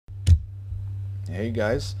Hey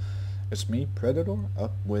guys, it's me, Predator,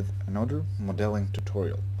 up with another modeling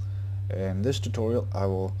tutorial. In this tutorial I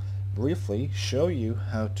will briefly show you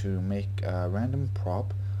how to make a random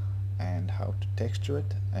prop and how to texture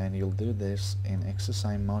it, and you'll do this in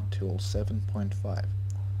XSI Mod Tool 7.5.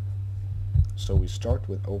 So we start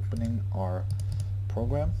with opening our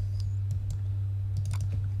program,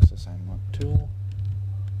 XSI Mod Tool.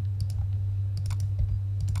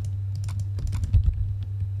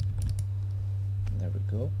 There we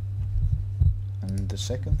go. And the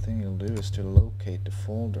second thing you'll do is to locate the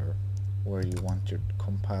folder where you want your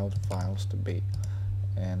compiled files to be.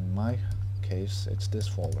 In my case, it's this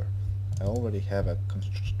folder. I already have a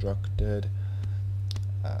constructed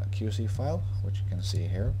QC file, which you can see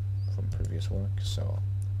here from previous work, so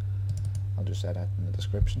I'll just add that in the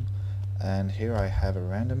description. And here I have a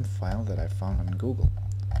random file that I found on Google.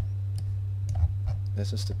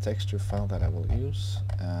 This is the texture file that I will use.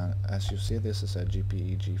 As you see, this is a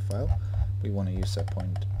JPEG file. We want to use a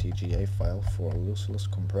 .tga file for lossless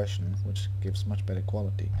compression, which gives much better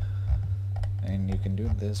quality. And you can do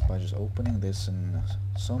this by just opening this in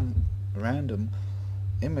some random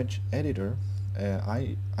image editor.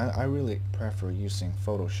 I really prefer using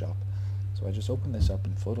Photoshop. So I just open this up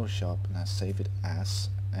in Photoshop and I save it as,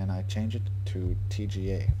 and I change it to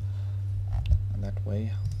TGA. And that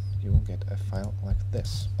way you will get a file like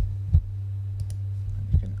this. And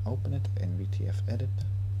you can open it in VTF edit,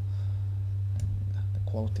 and the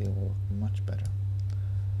quality will look much better.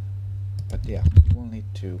 But yeah, you will need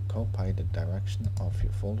to copy the direction of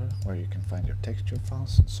your folder where you can find your texture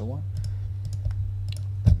files and so on.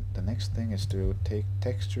 Then the next thing is to take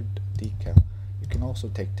textured decal. You can also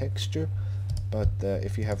take texture, but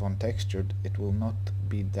if you have untextured, it will not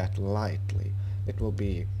be that lightly. It will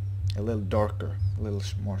be a little darker, a little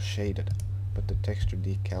more shaded, but the texture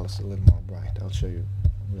decal is a little more bright. I'll show you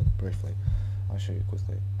real briefly. I'll show you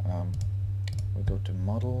quickly. We go to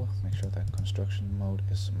model, make sure that construction mode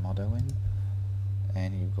is modeling,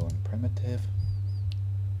 and you go in primitive,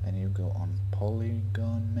 and you go on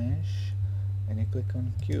polygon mesh, and you click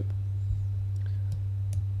on cube.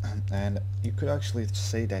 And you could actually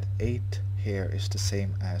say that 8 here is the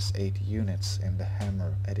same as 8 units in the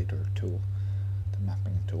hammer editor tool, the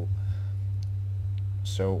mapping tool.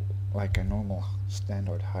 So like a normal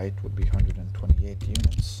standard height would be 128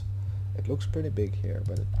 units. It looks pretty big here,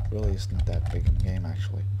 but it really isn't that big in the game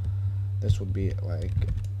actually. This would be like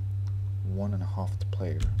 1.5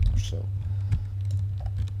 player or so.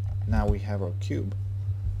 Now we have our cube.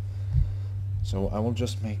 So I will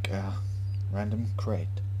just make a random crate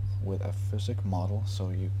with a physics model so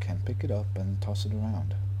you can pick it up and toss it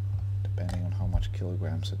around, depending on how much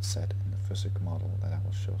kilograms it's set in the physics model that I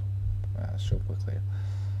will show quickly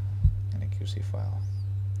in a QC file.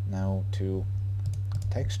 Now to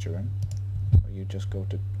texturing, you just go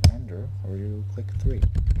to render or you click 3.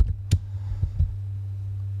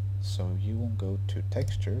 So you will go to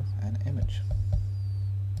texture and image.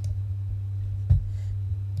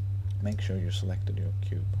 Make sure you selected your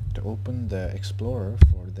cube. To open the explorer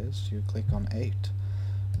for this, you click on 8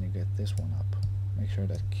 and you get this one up. Make sure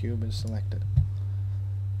that cube is selected.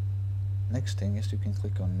 Next thing is you can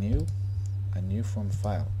click on new and new from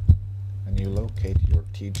file, and you locate your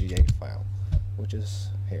TGA file, which is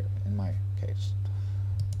here in my case.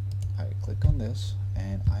 I click on this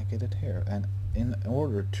and I get it here, and in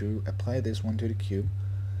order to apply this one to the cube,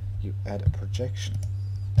 you add a projection.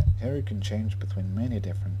 Here you can change between many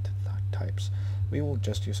different types. We will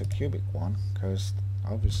just use a cubic one because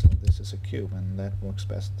obviously this is a cube and that works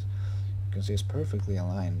best. You can see it's perfectly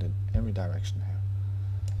aligned in every direction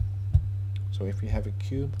here. So if you have a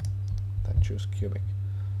cube, then choose cubic.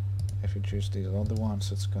 If you choose these other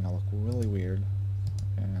ones, it's gonna look really weird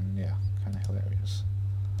and yeah, kinda hilarious.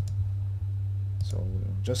 So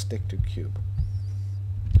we'll just stick to cube.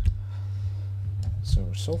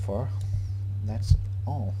 So far that's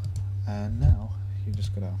all, and now you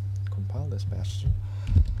just gotta compile this bastard,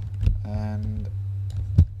 and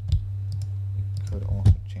you could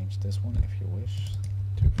also change this one if you wish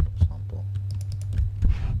to, for example,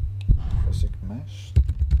 physics mesh.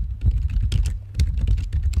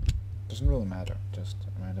 Doesn't really matter, just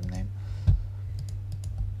a random name.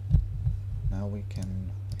 Now we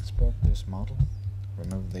can export this model,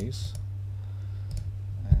 remove these,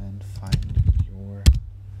 and find your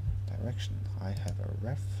direction. I have a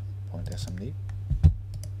ref.smd,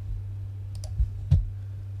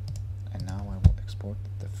 and now I will export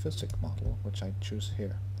the physics model, which I choose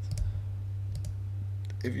here.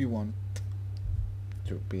 If you want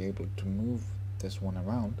to be able to move this one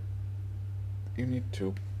around, you need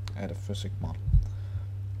to add a physics model.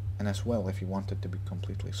 And as well, if you want it to be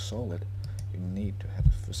completely solid, you need to have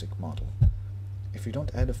a physics model. If you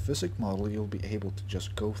don't add a physics model, you'll be able to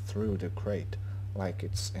just go through the crate like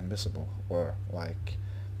it's invisible, or like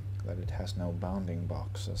that it has no bounding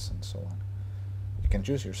boxes and so on. You can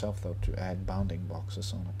choose yourself though to add bounding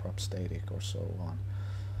boxes on a prop static or so on,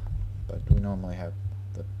 but we normally have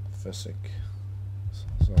the physics,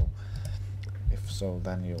 so if so,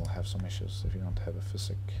 then you'll have some issues if you don't have a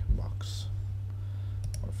physics box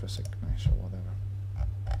or physics mesh or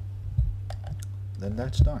whatever. Then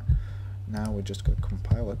that's done. Now we're just going to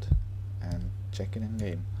compile it and check it in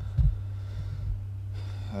game.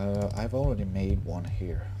 I've already made one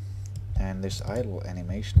here, and this idle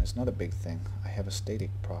animation is not a big thing. I have a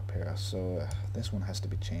static prop here, so this one has to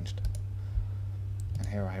be changed. And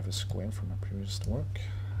here I have a square from my previous work.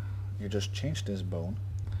 You just change this bone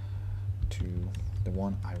to the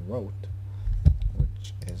one I wrote,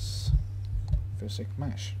 which is physics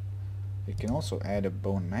mesh. You can also add a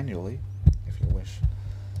bone manually if you wish.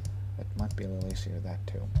 It might be a little easier that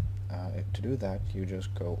too. To do that, you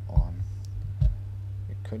just go on.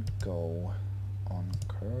 You could go on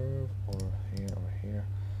curve or here,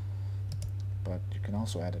 but you can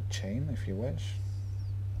also add a chain if you wish,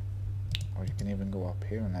 or you can even go up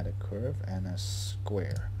here and add a curve and a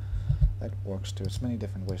square. That works too. There's many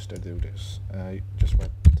different ways to do this. You just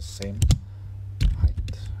write the same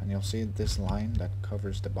height, and you'll see this line that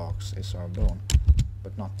covers the box is our bone,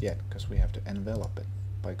 but not yet, because we have to envelop it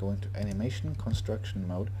by going to animation construction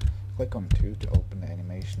mode. Click on 2 to open the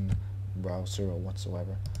animation browser or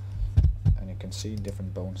whatsoever, and you can see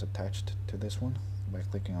different bones attached to this one by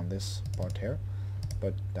clicking on this part here,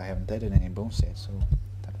 but I haven't added any bones yet, so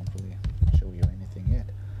that won't really show you anything yet.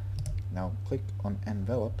 Now click on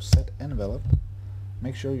envelope, set envelope,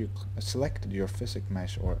 make sure you selected your physics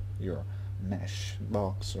mesh or your mesh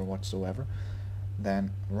box or whatsoever,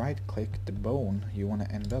 then right click the bone you want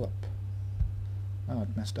to envelop. Oh,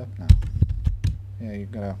 it messed up now. Yeah, you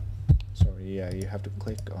gotta, sorry, yeah, you have to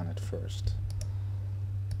click on it first.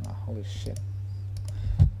 Oh, holy shit.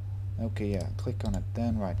 Okay, yeah, click on it,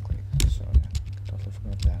 then right click. So yeah, totally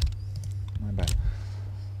forgot that. My bad.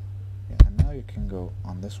 Yeah, and now you can go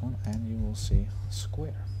on this one and you will see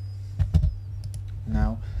square.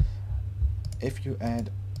 Now, if you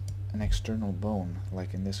add an external bone,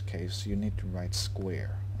 like in this case, you need to write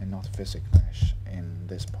square and not physics mesh in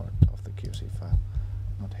this part of the QC file.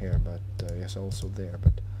 Not here, but yes, also there,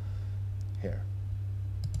 but here.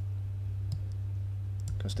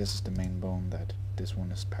 Because this is the main bone that this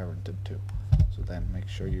one is parented to. So then make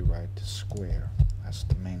sure you write square as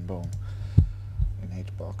the main bone in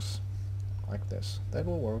hbox, like this. That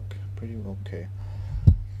will work pretty okay.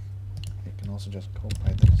 You can also just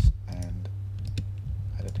copy this and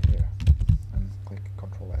add it here, and click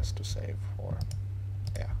Ctrl S to save, or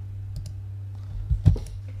yeah.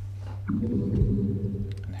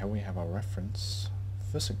 And here we have our reference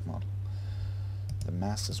physics model. The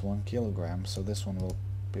mass is 1 kilogram, so this one will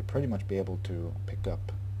pretty much be able to pick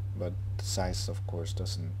up, but the size of course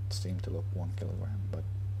doesn't seem to look 1 kilogram, but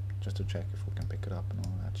just to check if we can pick it up and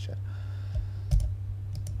all that shit.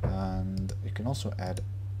 And you can also add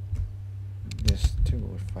this too,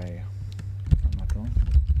 if I'm not wrong,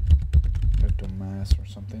 auto mass or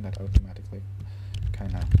something that automatically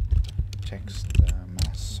kind of checks the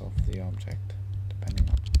mass of the object depending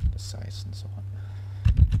on the size and so on.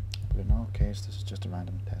 But in our case, this is just a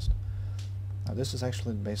random test. Now this is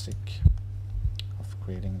actually the basic of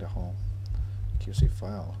creating the whole QC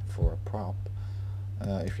file for a prop.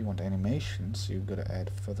 If you want animations, you've got to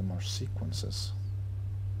add furthermore sequences,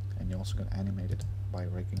 and you also got to animate it by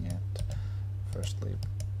rigging it firstly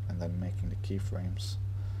and then making the keyframes.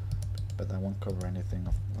 But I won't cover anything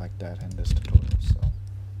like that in this tutorial, so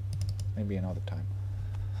maybe another time.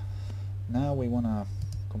 Now we want to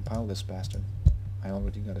compile this bastard. I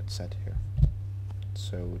already got it set here,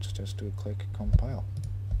 so it's just to click compile.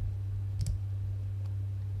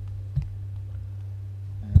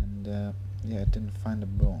 And yeah, it didn't find a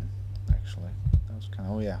bone actually. That was kind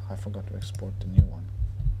of, oh yeah, I forgot to export the new one.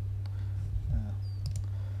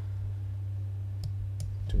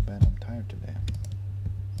 Too bad I'm tired today.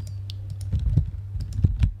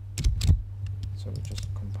 So we just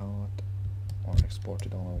compile it or export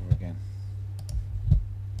it all over again.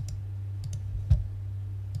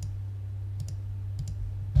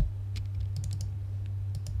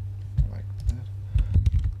 Like that.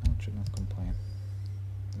 Now it should not complain.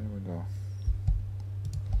 There we go.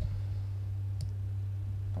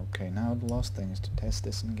 Okay, now the last thing is to test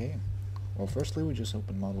this in game. Well, firstly we just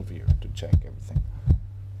open Model Viewer to check everything.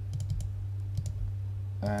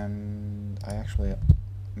 And I actually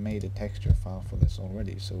made a texture file for this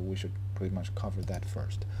already, so we should pretty much cover that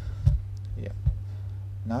first. Yeah.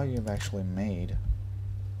 Now you've actually made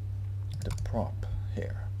the prop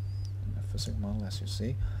here in the physics model, as you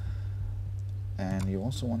see, and you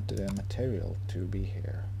also wanted a material to be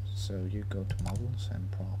here. So you go to models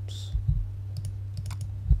and props,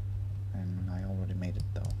 and I already made it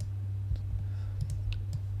though.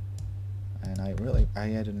 And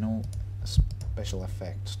I added no special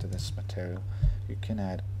effects to this material. You can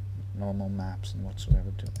add normal maps and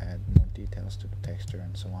whatsoever to add more details to the texture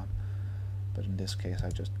and so on, but in this case I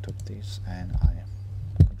just took these and I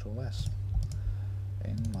Control S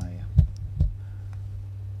in my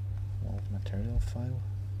mold material file.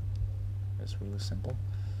 It's really simple,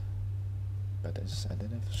 but this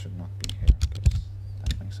additive should not be here because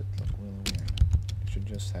that makes it look really weird. You should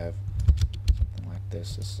just have something like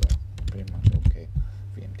this. Is pretty much okay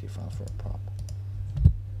VMT file for a prop.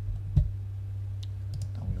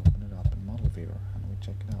 Now we open it up in Model Viewer and we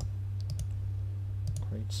check it out.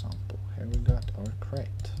 Crate sample. Here we got our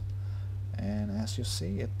crate, and as you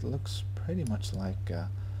see, it looks pretty much like a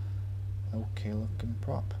okay looking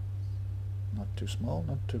prop. Not too small,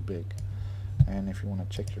 not too big. And if you want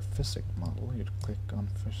to check your physics model, you'd click on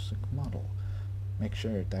physics model. Make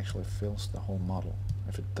sure it actually fills the whole model.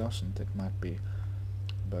 If it doesn't, it might be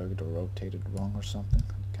bugged or rotated wrong or something.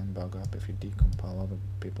 It can bug up if you decompile other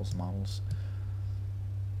people's models,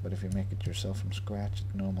 but if you make it yourself from scratch,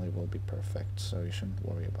 it normally will be perfect, so you shouldn't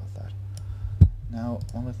worry about that. Now,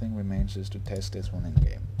 only thing remains is to test this one in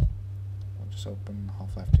game. We'll just open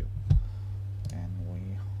Half-Life 2 and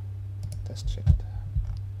we test check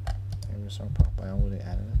it. Here is our prop. I already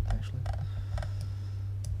added it actually.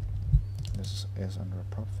 This is under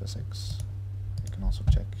prop physics. You can also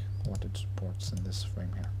check what it supports in this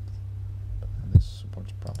frame here. And this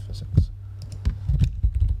supports prop physics.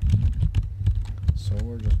 So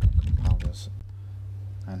we're just going to compile this,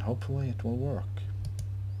 and hopefully it will work.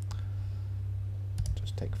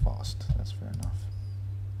 Just take fast, that's fair enough.